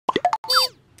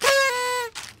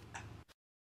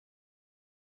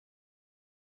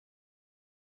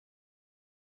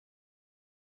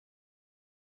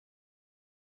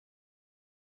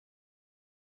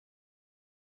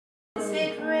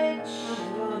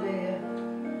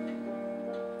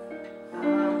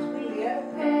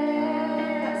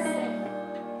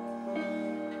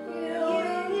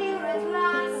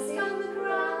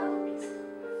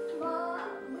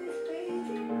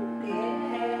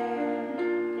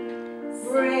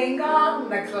Bring on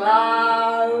the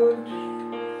clouds.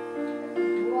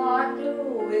 What do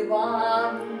we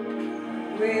want?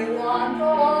 We want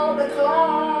all the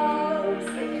clouds.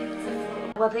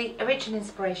 Well, the original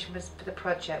inspiration for the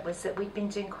project was that we'd been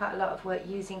doing quite a lot of work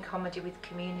using comedy with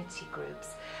community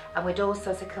groups, and we'd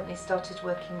also as a company started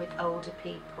working with older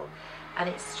people, and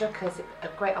it struck us a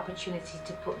great opportunity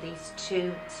to put these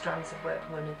two strands of work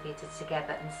from London Theatre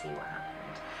together and see what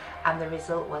happened, and the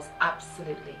result was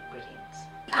absolutely brilliant.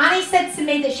 Annie said to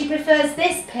me that she prefers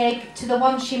this pig to the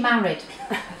one she married.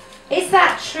 Is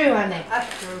that true, Annie?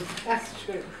 That's true, that's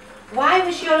true. Why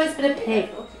was your husband a pig?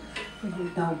 He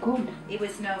was no good. He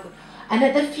was no good. And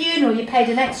at the funeral you paid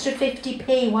an extra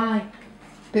 50p, why?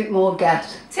 Bit more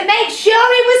gas. To make sure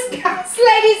it was gas,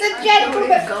 ladies and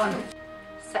gentlemen.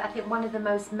 So I think one of the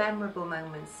most memorable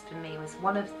moments for me was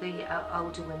one of the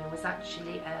older women was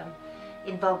actually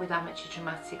involved with amateur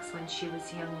dramatics when she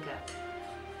was younger.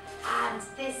 And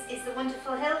this is the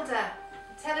wonderful Hilda.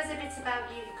 Tell us a bit about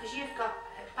you, because you've got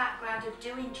a background of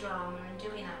doing drama and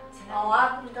doing acting. Oh, I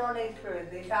haven't done it through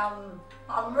this.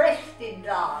 I'm resting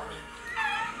down.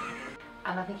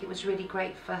 And I think it was really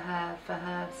great for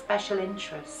her special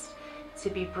interest to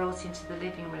be brought into the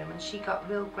living room, and she got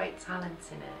real great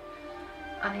talent in it.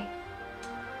 And it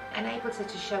enabled her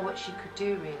to show what she could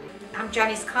do, really. I'm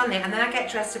Janice Conley, and then I get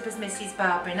dressed up as Mrs.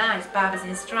 Barbara Nice. Barbara's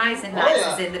in Streisand, Nice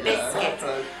is in the Biscuit.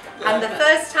 And the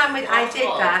first time I did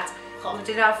that, we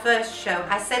did our first show,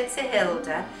 I said to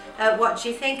Hilda, what do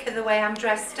you think of the way I'm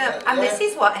dressed up? And this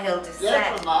is what Hilda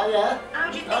said.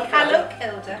 How do you think I look,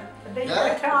 Hilda? A bit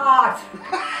hard.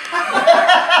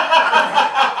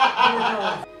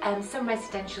 Some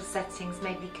residential settings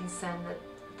may be concerned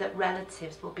that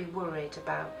relatives will be worried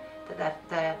about that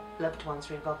their loved ones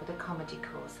are involved with a comedy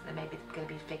course, that they may be going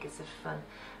to be figures of fun.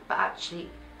 But actually,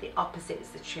 the opposite is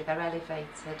the truth. They're elevated,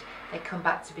 they come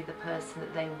back to be the person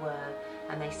that they were,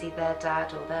 and they see their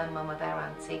dad or their mum or their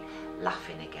auntie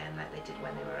laughing again like they did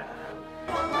when they were at home.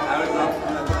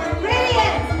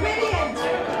 Brilliant, brilliant.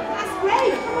 That's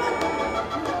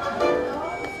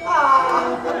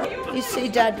great. You see,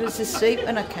 Dad was asleep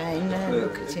when I came. Now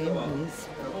look at him. He's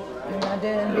had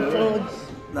a little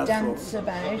dance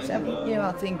about, haven't you?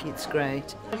 I think it's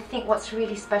great. I think what's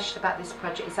really special about this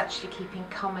project is actually keeping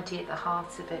comedy at the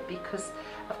heart of it, because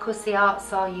of course the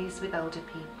arts are used with older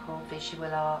people,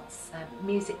 visual arts,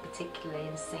 music particularly,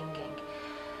 and singing,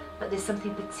 but there's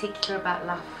something particular about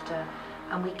laughter,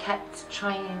 and we kept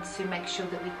trying to make sure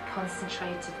that we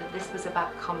concentrated that this was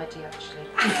about comedy actually.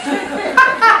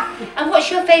 And what's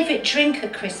your favourite drink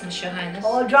at Christmas, Your Highness?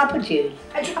 Oh, a drop of gin.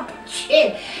 A drop of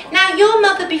gin. Now, your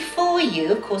mother before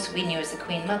you, of course we knew as a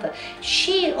Queen Mother,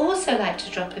 she also liked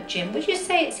a drop of gin. Would you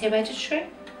say it's hereditary?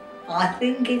 I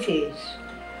think it is.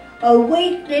 A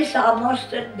weakness, I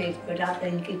must admit, but I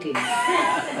think it is.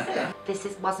 This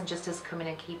wasn't just us coming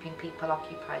and keeping people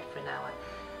occupied for an hour.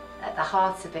 At the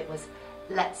heart of it was,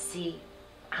 let's see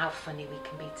how funny we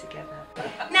can be together.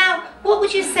 Now, what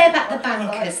would you say about the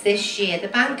bankers this year? The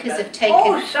bankers have taken...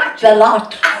 Oh, such a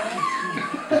lot.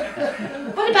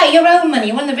 What about your own money?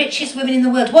 You're one of the richest women in the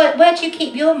world. Where do you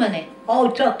keep your money?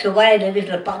 Oh, tucked away in a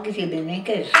little pocket in the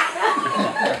knickers.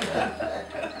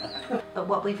 But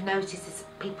what we've noticed is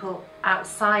people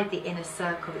outside the inner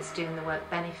circle that's doing the work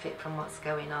benefit from what's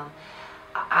going on.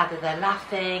 Either they're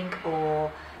laughing or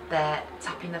they're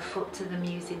tapping their foot to the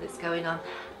music that's going on.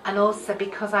 And also,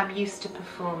 because I'm used to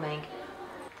performing,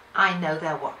 I know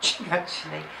they're watching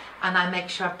actually, and I make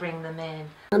sure I bring them in.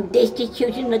 I'm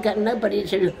destitute and I've got nobody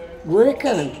to work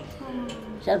on.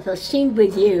 So if I sing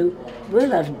with you,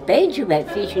 we'll have beds about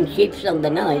fish and chips on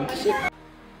the nights.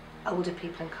 Older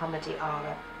people in comedy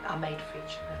are made for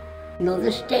each other. In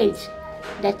other states,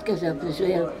 that goes up as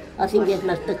well. I think they've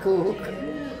lost the cork.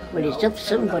 Well, it's up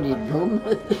somebody's bum.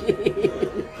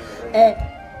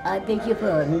 I beg your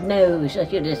pardon, nose, I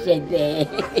should have said there.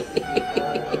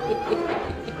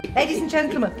 Ladies and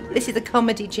gentlemen, this is a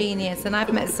comedy genius, and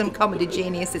I've met some comedy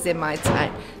geniuses in my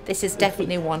time. This is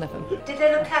definitely one of them. Did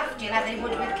they look after you like they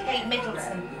would with Kate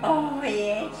Middleton? Oh,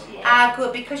 yes. Ah,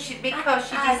 good, because she deserves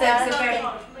a very...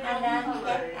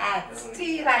 Do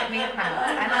you like me,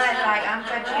 Hannah? And I'm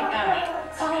glad you know.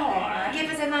 Oh, give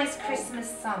us a nice Christmas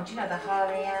song. Do you know the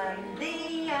holly and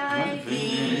the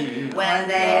ivy? When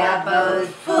they are both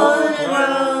full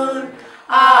grown,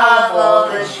 of all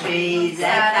the trees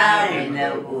that are in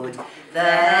the wood, the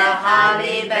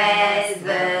holly bears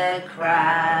the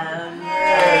crown.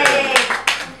 Hey.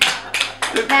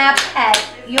 Now, Peg,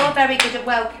 you're very good at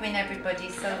welcoming everybody,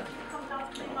 so...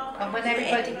 And when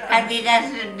everybody comes... And it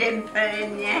has a dimple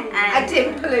in your hand. A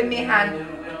dimple in my hand.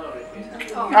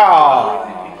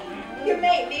 Oh. You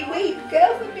make me weep,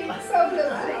 girl, for being so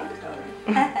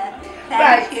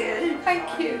Thank you.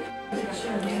 Thank you.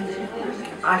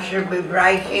 I should be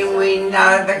breaking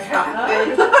windows or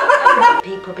something.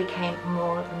 People became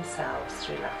more of themselves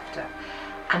through laughter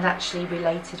and actually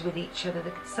related with each other.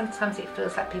 Sometimes it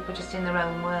feels like people are just in their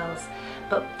own worlds,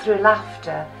 but through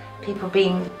laughter, people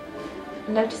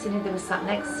noticing who they were sat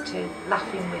next to,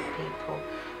 laughing with people,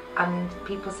 and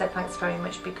people said thanks very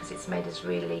much because it's made us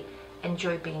really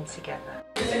enjoy being together.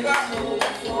 We want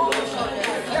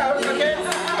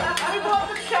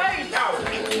the change out.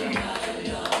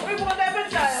 We want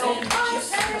Emmerdale.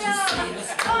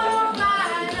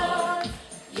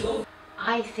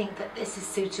 I think that this is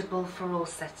suitable for all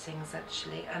settings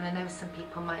actually, and I know some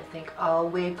people might think, oh,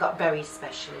 we've got very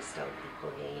specialist old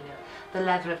people here, you know, the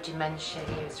level of dementia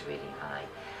here is really high.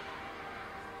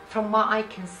 From what I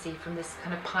can see from this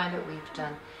kind of pilot we've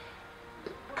done,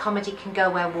 comedy can go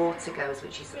where water goes,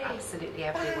 which is absolutely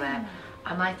everywhere,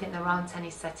 and I think there aren't any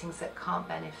settings that can't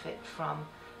benefit from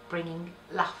bringing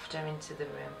laughter into the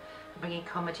room, bringing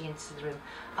comedy into the room,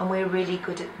 and we're really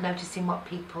good at noticing what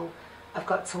people have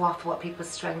got to offer, what people's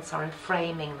strengths are, and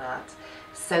framing that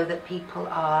so that people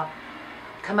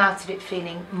come out of it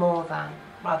feeling more than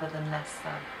rather than less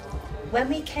than. When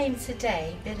we came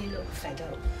today, Billy looked fed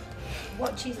up.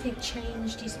 What do you think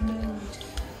changed his mood?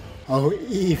 Oh,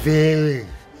 he feels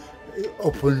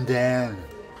up and down.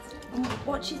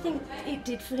 What do you think it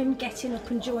did for him getting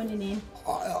up and joining in?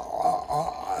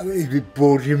 It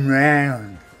brought him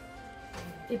round.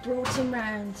 It brought him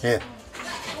round? Yeah.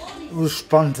 It was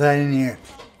spontaneous.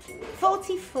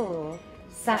 44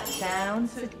 sat down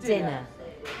to dinner.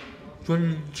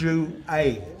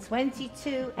 22-8.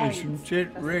 22-8. Isn't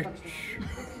it rich?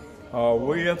 Are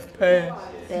we a pair?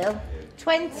 Bill.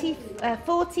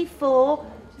 44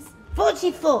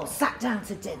 sat down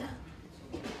to dinner.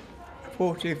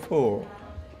 44.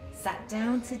 Sat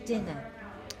down to dinner.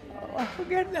 Oh, I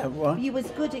forget that one. You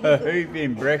was good at A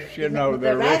heaving breast, you know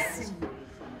the rest.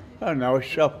 And I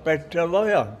shot better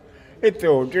lion. He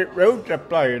thought it wrote a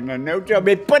play in the notes. I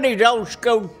mean, put his old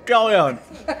school tie on.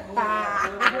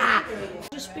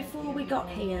 Just before we got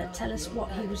here, tell us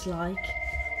what he was like.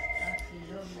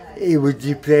 He was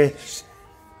depressed.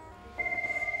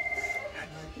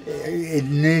 It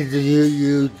needed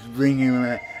you to bring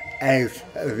him out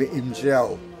of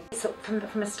himself. So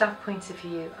from a staff point of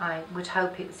view, I would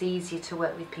hope it was easier to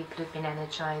work with people who've been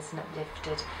energised and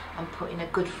uplifted and put in a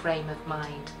good frame of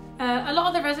mind. A lot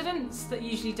of the residents that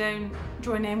usually don't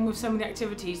join in with some of the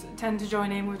activities tend to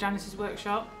join in with Janice's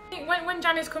workshop. I think when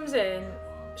Janice comes in,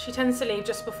 she tends to leave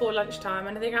just before lunchtime,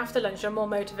 and I think after lunch they're more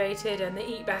motivated and they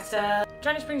eat better.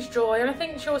 Janice brings joy, and I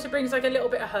think she also brings like a little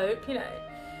bit of hope, you know.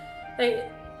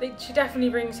 She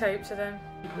definitely brings hope to them.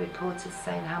 Reporters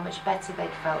saying how much better they'd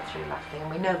felt through laughing,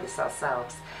 and we know this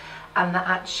ourselves, and that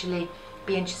actually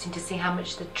be interesting to see how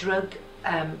much the drug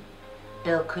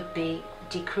bill could be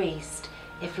decreased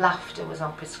if laughter was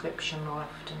on prescription more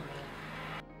often. Really.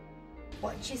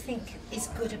 What do you think is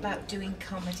good about doing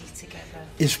comedy together?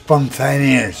 It's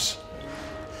spontaneous.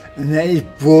 And that is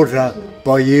brought up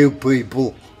by you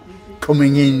people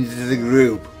coming into the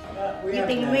group. You've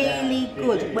been really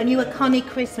good. When you were Connie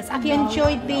Christmas, have you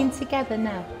enjoyed being together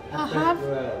now? I have,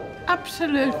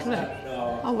 absolutely.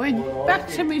 I went back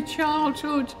to my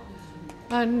childhood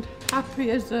and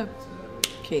happy as a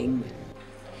king.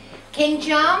 King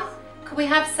John, could we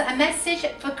have a message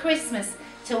for Christmas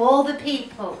to all the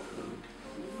people?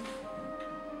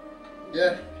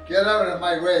 Yeah, get out of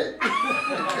my way.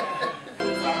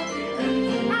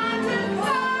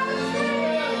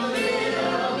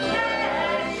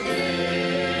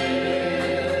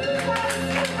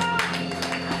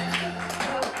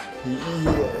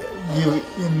 You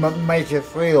make us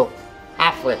feel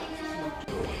happy.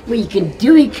 We can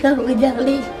do it, can't we,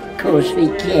 darling? Of course we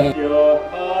can. Your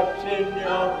heart's in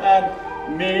your hand,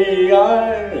 me,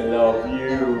 I love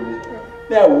you.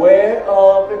 Now where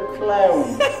are the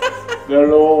clowns?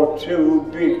 They're all too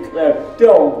big clowns.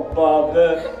 Don't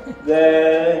bother,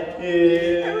 they're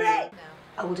here.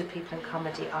 Older people in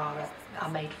comedy are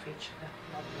made for each other.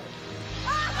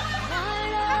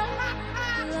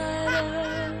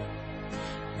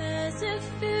 There's a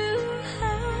few